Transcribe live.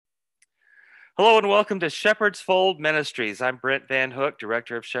Hello and welcome to Shepherd's Fold Ministries. I'm Brent Van Hook,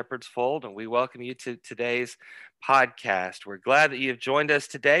 Director of Shepherd's Fold, and we welcome you to today's podcast. We're glad that you've joined us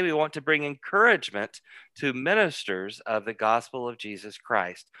today. We want to bring encouragement to ministers of the gospel of Jesus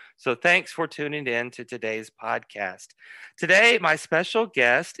Christ. So thanks for tuning in to today's podcast. Today, my special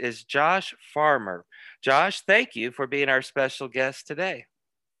guest is Josh Farmer. Josh, thank you for being our special guest today.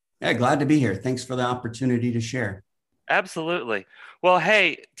 Yeah, glad to be here. Thanks for the opportunity to share. Absolutely. Well,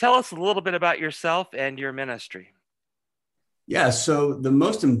 hey, tell us a little bit about yourself and your ministry. Yeah, so the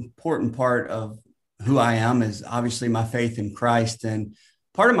most important part of who I am is obviously my faith in Christ. And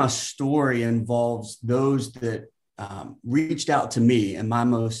part of my story involves those that reached out to me in my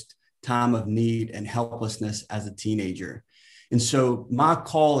most time of need and helplessness as a teenager. And so my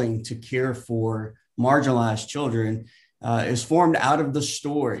calling to care for marginalized children is formed out of the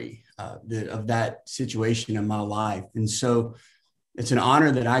story of that situation in my life. And so it's an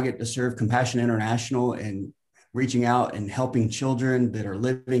honor that I get to serve Compassion International and reaching out and helping children that are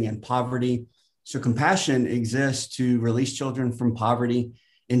living in poverty. So Compassion exists to release children from poverty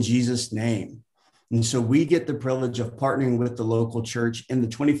in Jesus' name. And so we get the privilege of partnering with the local church in the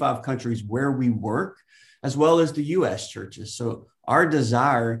 25 countries where we work, as well as the U.S. churches. So our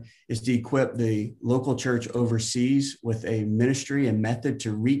desire is to equip the local church overseas with a ministry and method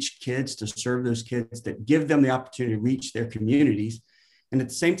to reach kids, to serve those kids, that give them the opportunity to reach their communities. And at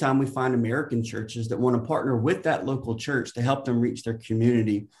the same time, we find American churches that want to partner with that local church to help them reach their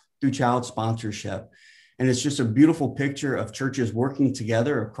community through child sponsorship. And it's just a beautiful picture of churches working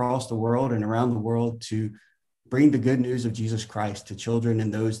together across the world and around the world to bring the good news of Jesus Christ to children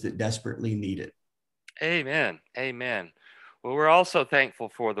and those that desperately need it. Amen. Amen. Well, we're also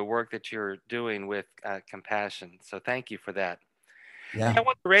thankful for the work that you're doing with Compassion. So thank you for that. Yeah. I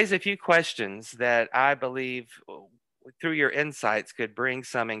want to raise a few questions that I believe through your insights could bring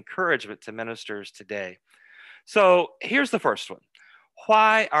some encouragement to ministers today. So here's the first one.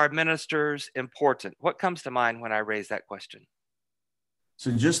 Why are ministers important? What comes to mind when I raise that question?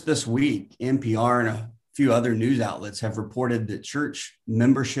 So just this week, NPR and a few other news outlets have reported that church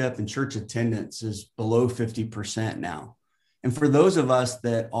membership and church attendance is below 50% now. And for those of us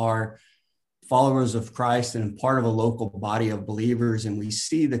that are followers of Christ and part of a local body of believers, and we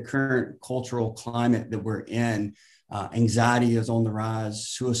see the current cultural climate that we're in, anxiety is on the rise,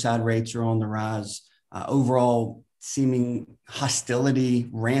 suicide rates are on the rise, overall seeming hostility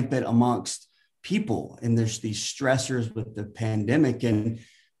rampant amongst people. And there's these stressors with the pandemic. And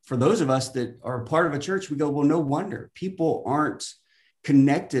for those of us that are part of a church, we go, well, no wonder people aren't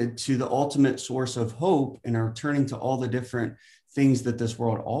connected to the ultimate source of hope and are turning to all the different things that this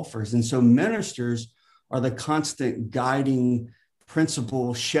world offers. And so ministers are the constant guiding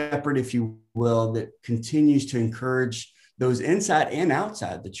principal shepherd, if you will, that continues to encourage those inside and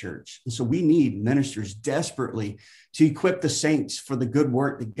outside the church. And so we need ministers desperately to equip the saints for the good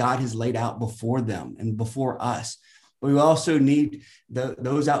work that God has laid out before them and before us. But we also need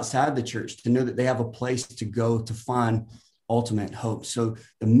those outside the church to know that they have a place to go to find ultimate hope. So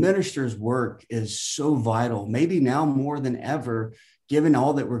the minister's work is so vital, maybe now more than ever, given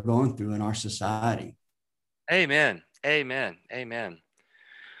all that we're going through in our society. Amen. Amen. Amen.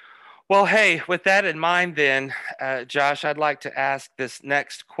 Well, hey, with that in mind, then, Josh, I'd like to ask this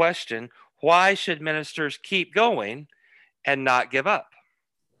next question. Why should ministers keep going and not give up?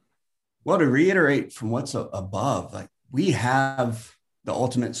 Well, to reiterate from what's above, like we have the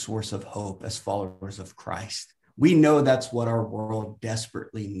ultimate source of hope as followers of Christ. We know that's what our world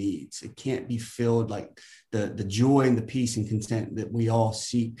desperately needs. It can't be filled like the joy and the peace and content that we all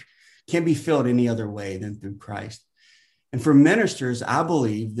seek can't be filled any other way than through Christ. And for ministers, I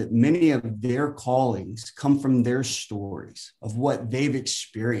believe that many of their callings come from their stories of what they've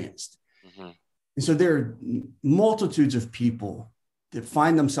experienced. Mm-hmm. And so there are multitudes of people that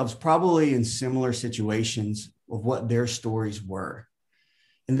find themselves probably in similar situations of what their stories were.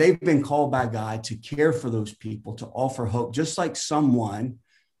 And they've been called by God to care for those people, to offer hope, just like someone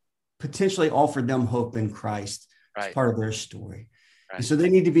potentially offered them hope in Christ as part of their story. Right. And so they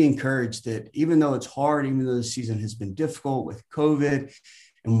need to be encouraged that even though it's hard, even though the season has been difficult with COVID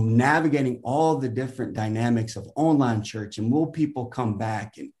and navigating all the different dynamics of online church and will people come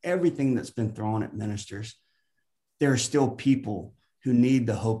back and everything that's been thrown at ministers, there are still people who need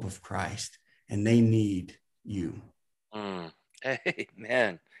the hope of Christ and they need you.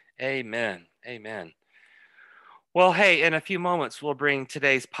 Amen. Amen. Amen. Well, hey, in a few moments, we'll bring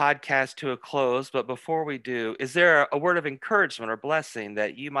today's podcast to a close. But before we do, is there a word of encouragement or blessing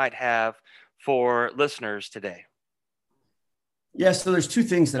that you might have for listeners today? Yeah, so there's two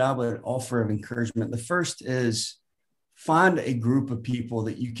things that I would offer of encouragement. The first is find a group of people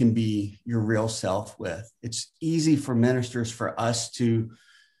that you can be your real self with. It's easy for ministers, for us to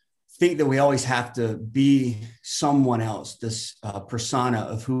think that we always have to be someone else, this persona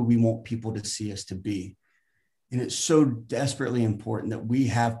of who we want people to see us to be. And it's so desperately important that we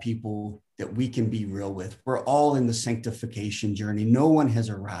have people that we can be real with. We're all in the sanctification journey. No one has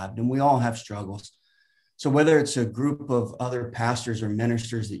arrived, and we all have struggles. So whether it's a group of other pastors or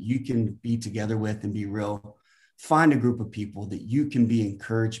ministers that you can be together with and be real, find a group of people that you can be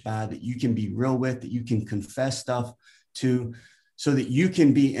encouraged by, that you can be real with, that you can confess stuff to, so that you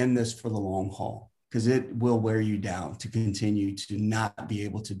can be in this for the long haul, because it will wear you down to continue to not be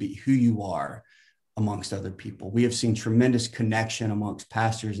able to be who you are amongst other people. We have seen tremendous connection amongst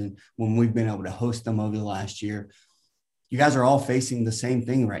pastors, and when we've been able to host them over the last year, you guys are all facing the same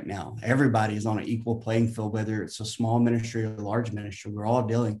thing right now. Everybody is on an equal playing field, whether it's a small ministry or a large ministry. We're all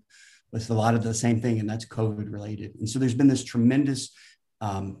dealing with a lot of the same thing, and that's COVID related. And so there's been this tremendous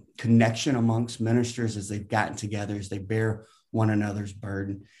connection amongst ministers as they've gotten together, as they bear one another's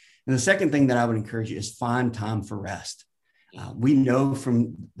burden. And the second thing that I would encourage you is find time for rest. We know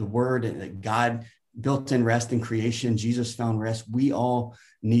from the word that God built in rest in creation. Jesus found rest. We all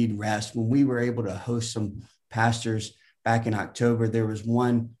need rest. When we were able to host some pastors back in October, there was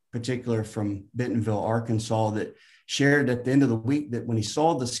one particular from Bentonville, Arkansas, that shared at the end of the week that when he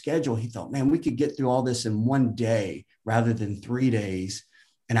saw the schedule, he thought, man, we could get through all this in one day rather than 3 days,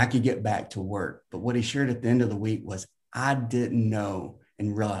 and I could get back to work. But what he shared at the end of the week was, I didn't know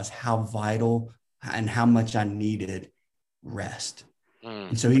and realize how vital and how much I needed rest.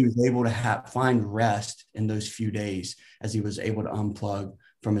 And so he was able to find rest in those few days as he was able to unplug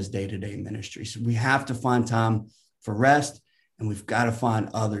from his day-to-day ministry. So we have to find time for rest, and we've got to find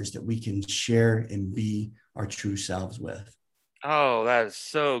others that we can share and be our true selves with. Oh, that is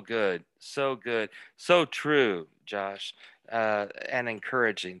so good. So good. So true, Josh, and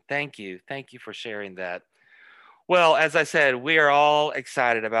encouraging. Thank you. Thank you for sharing that. Well, as I said, we are all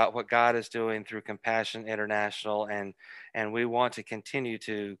excited about what God is doing through Compassion International, and we want to continue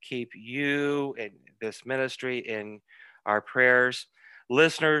to keep you and this ministry in our prayers.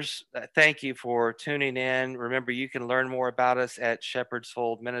 Listeners, thank you for tuning in. Remember, you can learn more about us at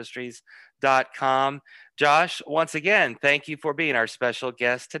shepherdsfoldministries.com. Josh, once again, thank you for being our special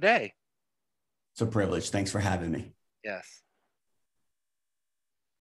guest today. It's a privilege. Thanks for having me. Yes.